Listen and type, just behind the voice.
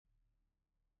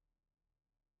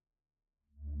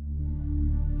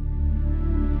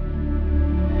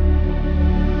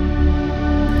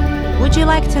Would you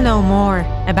like to know more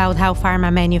about how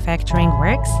pharma manufacturing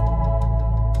works?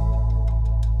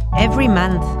 Every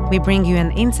month, we bring you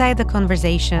an inside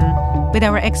conversation with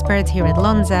our experts here at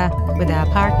Lonza, with our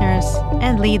partners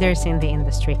and leaders in the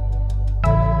industry.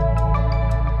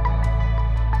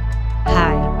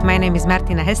 Hi, my name is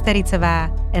Martina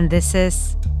Hestericová, and this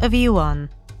is A View On,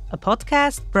 a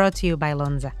podcast brought to you by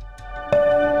Lonza.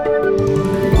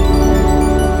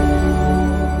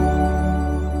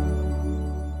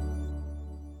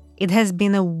 It has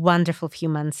been a wonderful few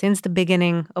months since the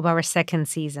beginning of our second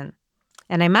season.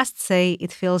 And I must say,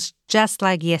 it feels just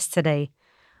like yesterday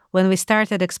when we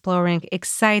started exploring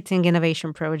exciting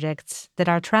innovation projects that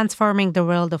are transforming the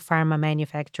world of pharma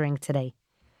manufacturing today.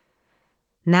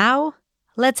 Now,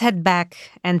 let's head back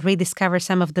and rediscover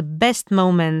some of the best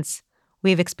moments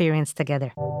we've experienced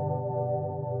together.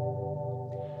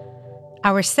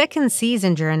 Our second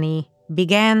season journey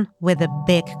began with a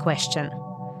big question.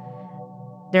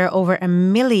 There are over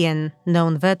 1 million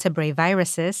known vertebrate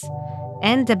viruses,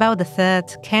 and about a third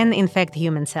can infect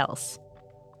human cells.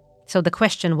 So the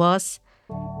question was,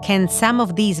 can some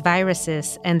of these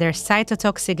viruses and their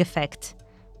cytotoxic effect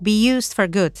be used for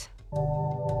good?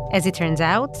 As it turns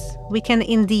out, we can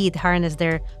indeed harness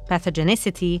their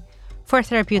pathogenicity for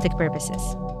therapeutic purposes.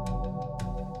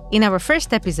 In our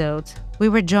first episode, we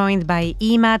were joined by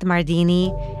Imad Mardini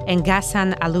and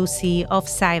Ghassan Aloussi of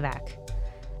CyVac,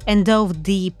 and dove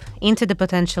deep into the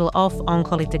potential of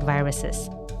oncolytic viruses.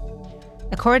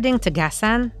 According to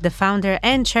Ghassan, the founder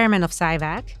and chairman of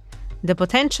CyVac, the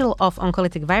potential of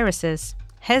oncolytic viruses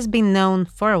has been known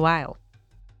for a while.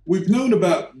 We've known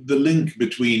about the link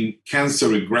between cancer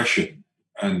regression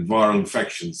and viral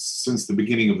infections since the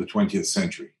beginning of the 20th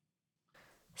century.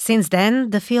 Since then,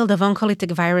 the field of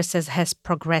oncolytic viruses has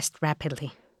progressed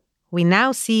rapidly. We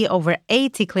now see over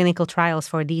 80 clinical trials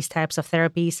for these types of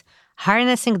therapies,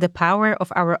 harnessing the power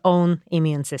of our own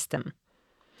immune system.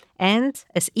 And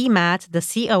as Imad, the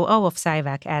COO of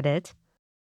CyVac, added,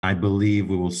 I believe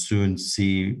we will soon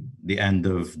see the end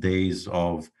of days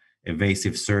of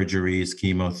invasive surgeries,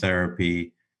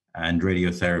 chemotherapy, and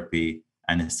radiotherapy,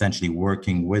 and essentially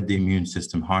working with the immune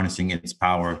system, harnessing its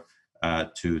power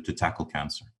to tackle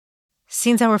cancer.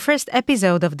 Since our first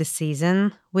episode of this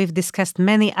season, we've discussed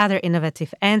many other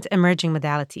innovative and emerging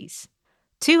modalities.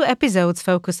 2 episodes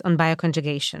focused on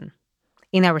bioconjugation.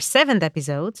 In our 7th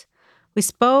episode, we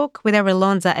spoke with our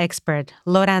Lonza expert,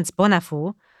 Laurence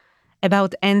Bonafou,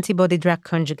 about antibody-drug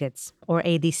conjugates, or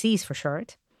ADCs for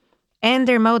short, and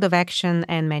their mode of action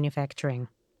and manufacturing.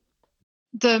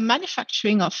 The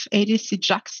manufacturing of ADC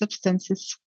drug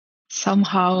substances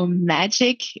somehow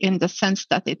magic in the sense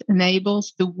that it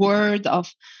enables the world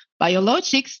of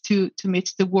biologics to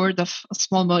meet the world of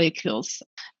small molecules.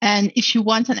 And if you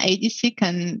want, an ADC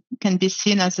can be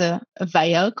seen as a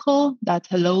vehicle that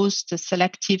allows the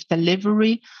selective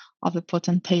delivery of a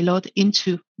potent payload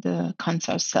into the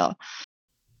cancer cell.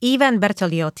 Ivan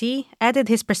Bertoliotti added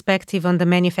his perspective on the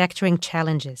manufacturing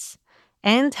challenges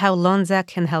and how Lonza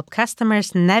can help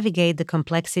customers navigate the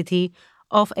complexity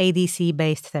of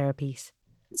ADC-based therapies.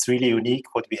 It's really unique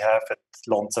what we have at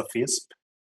Lonza Visp.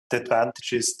 The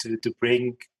advantage is to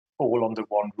bring all under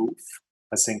one roof.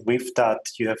 I think with that,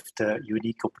 you have the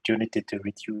unique opportunity to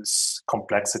reduce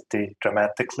complexity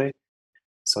dramatically.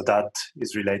 So that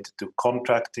is related to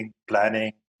contracting,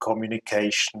 planning,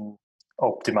 communication,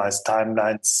 optimized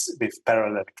timelines with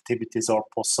parallel activities are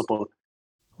possible.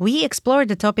 We explored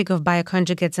the topic of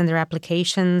bioconjugates and their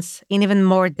applications in even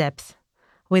more depth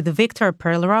with Victor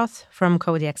Perlroth from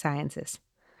Kodiak Sciences.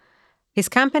 His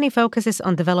company focuses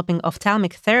on developing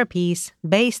ophthalmic therapies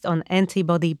based on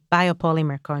antibody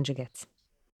biopolymer conjugates.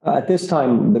 At this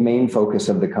time, the main focus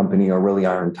of the company, or really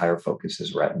our entire focus,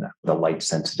 is retina, the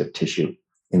light-sensitive tissue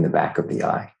in the back of the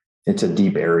eye. It's a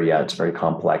deep area. It's very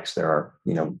complex. There are,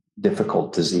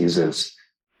 difficult diseases.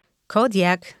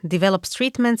 Kodiak develops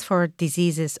treatments for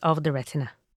diseases of the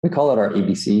retina. We call it our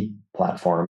ABC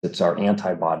platform. It's our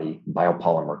antibody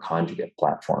biopolymer conjugate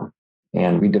platform.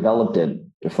 And we developed it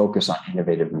to focus on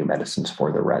innovative new medicines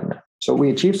for the retina. So we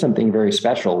achieved something very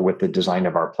special with the design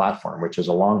of our platform, which is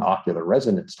a long ocular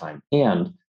residence time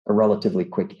and a relatively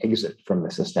quick exit from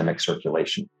the systemic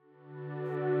circulation.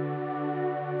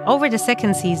 Over the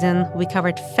second season, we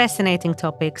covered fascinating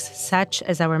topics such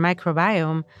as our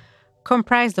microbiome,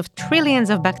 comprised of trillions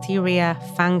of bacteria,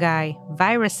 fungi,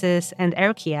 viruses, and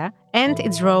archaea, and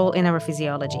its role in our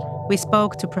physiology. We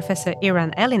spoke to Professor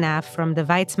Iran Elinaf from the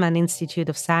Weizmann Institute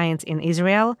of Science in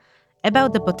Israel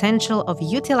about the potential of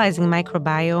utilizing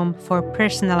microbiome for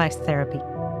personalized therapy.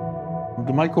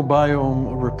 The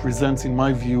microbiome represents, in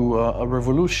my view, a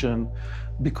revolution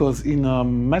because in a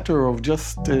matter of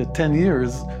just 10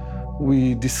 years,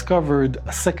 we discovered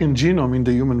a second genome in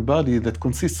the human body that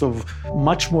consists of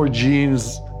much more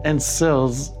genes and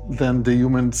cells than the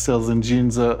human cells and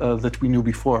genes that we knew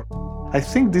before. I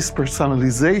think this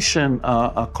personalization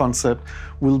concept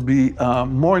will be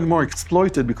more and more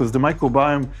exploited because the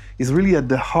microbiome is really at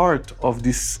the heart of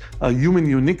this human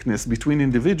uniqueness between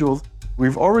individuals.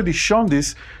 We've already shown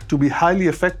this to be highly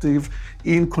effective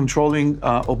in controlling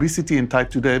obesity and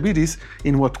type 2 diabetes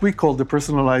in what we call the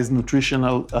personalized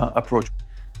nutritional approach.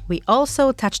 We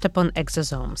also touched upon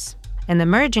exosomes, an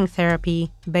emerging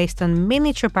therapy based on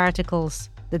miniature particles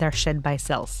that are shed by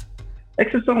cells.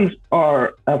 Exosomes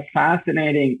are a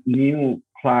fascinating new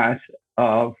class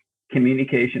of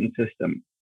communication system.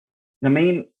 The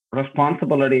main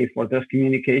responsibility for this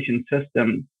communication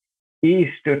system is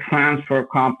to transfer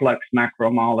complex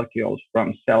macromolecules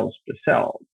from cells to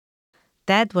cells.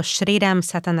 That was Sriram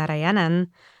Satanarayanan,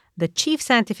 the Chief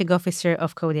Scientific Officer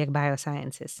of Kodiak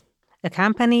Biosciences, a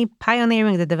company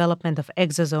pioneering the development of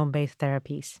exosome-based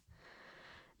therapies.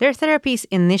 Their therapies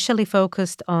initially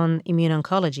focused on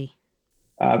immuno-oncology.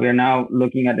 We are now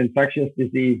looking at infectious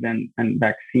disease and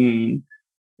vaccine.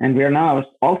 And we are now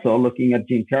also looking at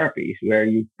gene therapies where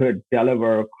you could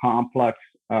deliver complex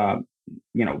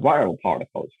viral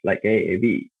particles like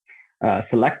AAV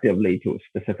selectively to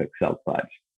specific cell types.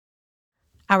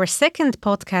 Our second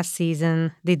podcast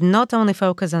season did not only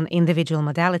focus on individual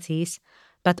modalities,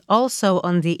 but also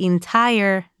on the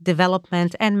entire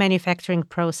development and manufacturing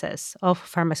process of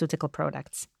pharmaceutical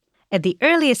products. At the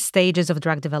earliest stages of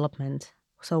drug development,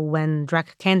 so when drug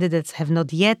candidates have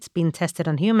not yet been tested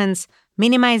on humans,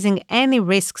 minimizing any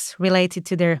risks related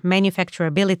to their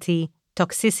manufacturability,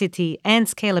 toxicity, and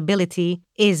scalability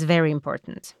is very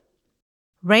important.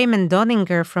 Raymond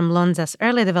Donninger from Lonza's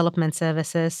Early Development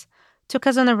Services took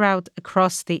us on a route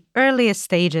across the earliest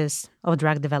stages of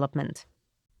drug development.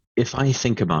 If I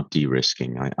think about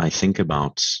de-risking, I think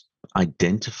about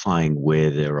identifying where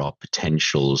there are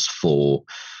potentials for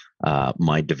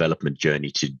my development journey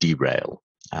to derail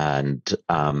and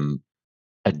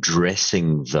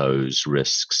addressing those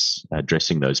risks,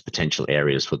 addressing those potential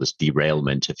areas for this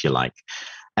derailment, if you like,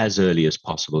 as early as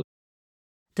possible.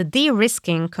 The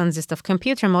de-risking consists of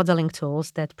computer modeling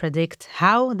tools that predict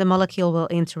how the molecule will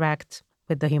interact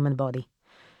with the human body.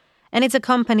 And it's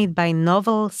accompanied by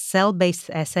novel cell-based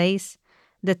assays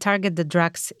that target the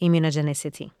drug's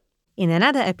immunogenicity. In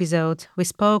another episode, we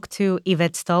spoke to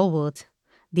Yvette Stallwood,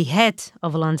 the head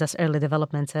of Lonza's Early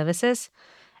Development Services,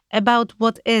 about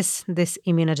what is this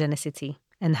immunogenicity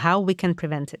and how we can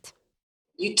prevent it.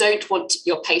 You don't want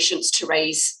your patients to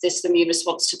raise this immune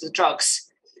response to the drugs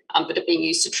that are being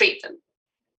used to treat them.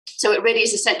 So it really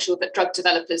is essential that drug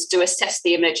developers do assess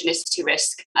the immunogenicity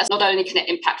risk, as not only can it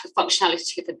impact the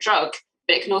functionality of the drug,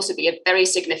 but it can also be a very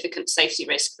significant safety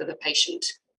risk for the patient.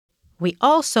 We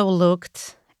also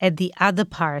looked at the other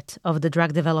part of the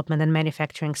drug development and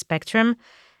manufacturing spectrum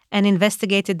and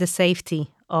investigated the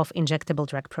safety of injectable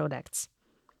drug products.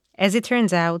 As it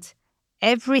turns out,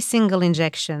 every single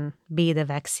injection, be it a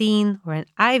vaccine or an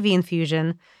IV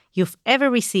infusion you've ever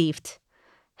received,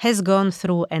 has gone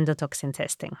through endotoxin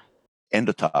testing.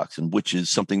 Endotoxin, which is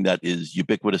something that is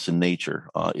ubiquitous in nature.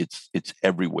 It's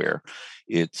everywhere.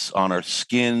 It's on our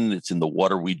skin. It's in the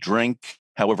water we drink.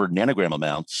 However, nanogram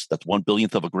amounts, that's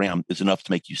 1/1,000,000th of a gram, is enough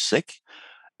to make you sick,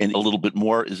 and a little bit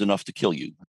more is enough to kill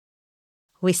you.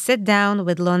 We sit down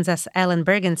with Lonza's Alan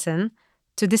Bergenson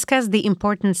to discuss the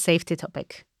important safety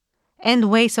topic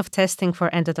and ways of testing for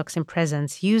endotoxin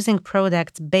presence using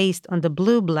products based on the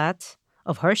blue blood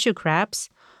of horseshoe crabs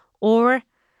or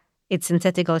its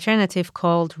synthetic alternative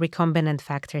called recombinant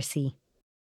factor C.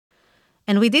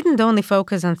 And we didn't only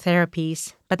focus on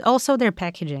therapies, but also their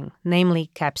packaging,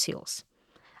 namely capsules.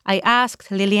 I asked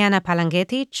Liliana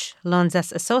Palangetic,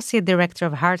 Lonza's Associate Director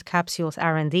of Hard Capsules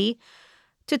R&D,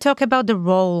 to talk about the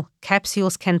role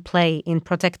capsules can play in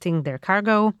protecting their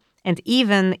cargo and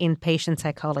even in patient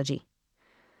psychology.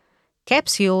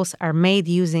 Capsules are made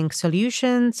using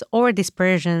solutions or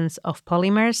dispersions of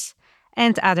polymers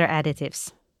and other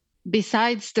additives.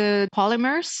 Besides the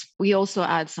polymers, we also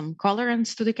add some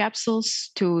colorants to the capsules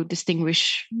to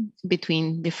distinguish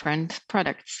between different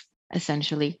products,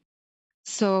 essentially.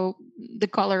 So the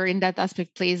color in that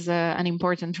aspect plays an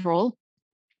important role.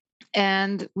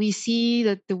 And we see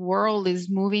that the world is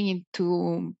moving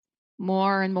into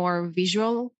more and more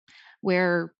visual,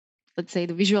 where, let's say,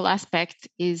 the visual aspect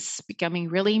is becoming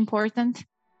really important.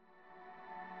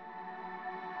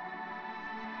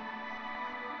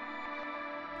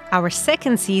 Our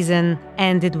second season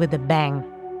ended with a bang.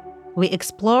 we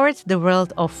explored the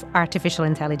world of artificial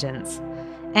intelligence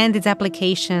and its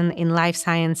application in life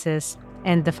sciences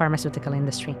and the pharmaceutical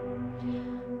industry.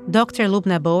 Dr.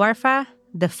 Lubna Boarfa,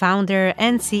 the founder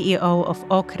and CEO of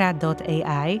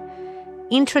Okra.ai,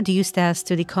 introduced us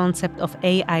to the concept of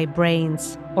AI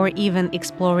brains, or even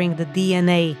exploring the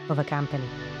DNA of a company.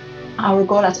 Our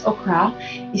goal at Okra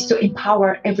is to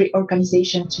empower every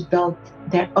organization to build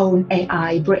their own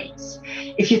AI brains.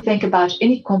 If you think about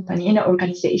any company, any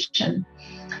organization,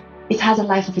 it has a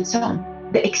life of its own.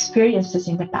 The experiences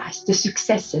in the past, the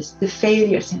successes, the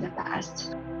failures in the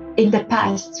past. In the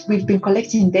past, we've been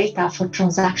collecting data for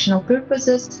transactional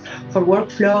purposes, for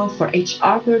workflow, for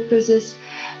HR purposes,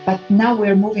 but now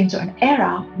we're moving to an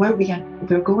era where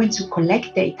we're going to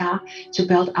collect data to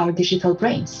build our digital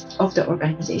brains of the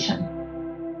organization.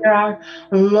 There are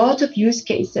a lot of use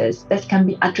cases that can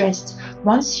be addressed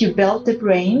once you build the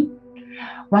brain,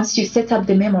 once you set up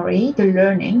the memory, the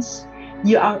learnings.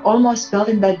 You are almost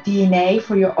building that DNA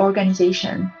for your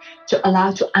organization to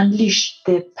allow to unleash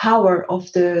the power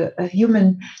of the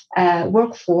human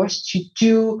workforce to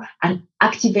do and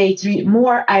activate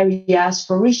more areas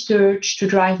for research, to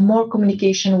drive more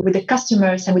communication with the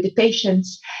customers and with the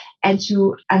patients, and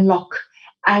to unlock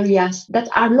areas that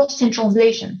are lost in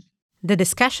translation. The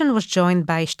discussion was joined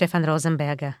by Stefan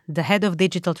Rosenberger, the head of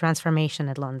digital transformation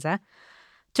at Lonza,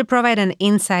 to provide an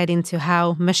insight into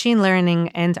how machine learning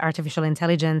and artificial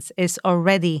intelligence is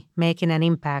already making an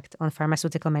impact on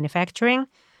pharmaceutical manufacturing,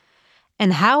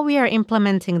 and how we are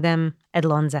implementing them at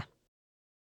Lonza.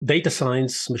 Data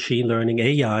science, machine learning,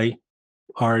 AI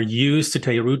are used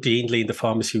today routinely in the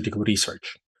pharmaceutical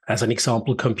research. As an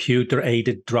example,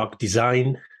 computer-aided drug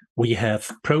design. We have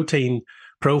protein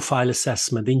profile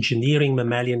assessment, engineering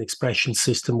mammalian expression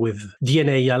system with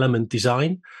DNA element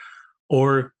design,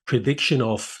 or prediction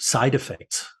of side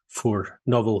effects for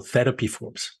novel therapy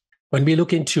forms. When we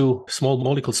look into small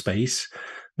molecule space,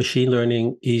 machine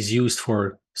learning is used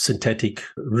for synthetic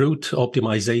route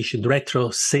optimization,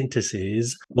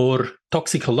 retrosynthesis, or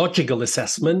toxicological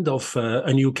assessment of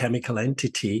a new chemical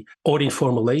entity, or in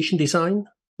formulation design.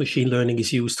 Machine learning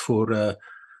is used for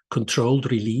controlled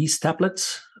release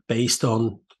tablets based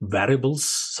on variables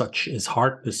such as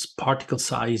hardness, particle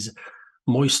size,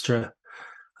 moisture,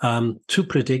 to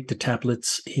predict the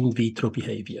tablet's in vitro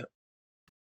behavior.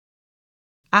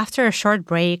 After a short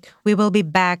break, we will be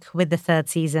back with the third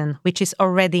season, which is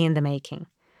already in the making.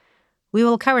 We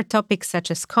will cover topics such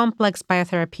as complex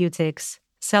biotherapeutics,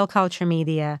 cell culture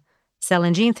media, cell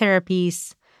and gene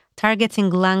therapies, targeting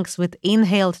lungs with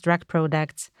inhaled drug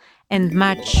products, and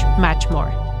much, much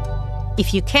more.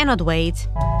 If you cannot wait,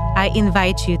 I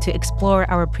invite you to explore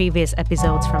our previous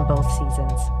episodes from both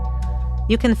seasons.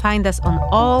 You can find us on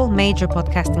all major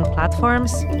podcasting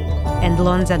platforms and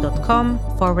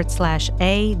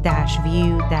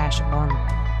lonza.com/a-view-on.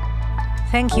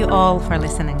 Thank you all for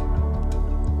listening.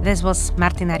 This was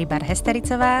Martina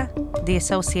Rybar-Hestericová, the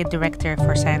Associate Director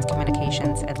for Science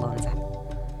Communications at Lonza.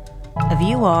 A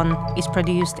View On is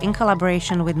produced in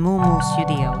collaboration with Moo Moo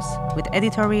Studios, with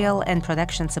editorial and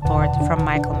production support from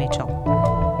Michael Mitchell.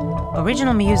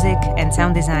 Original music and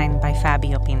sound design by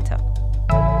Fabio Pinto.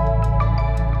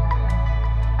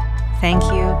 Thank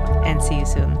you, and see you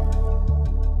soon.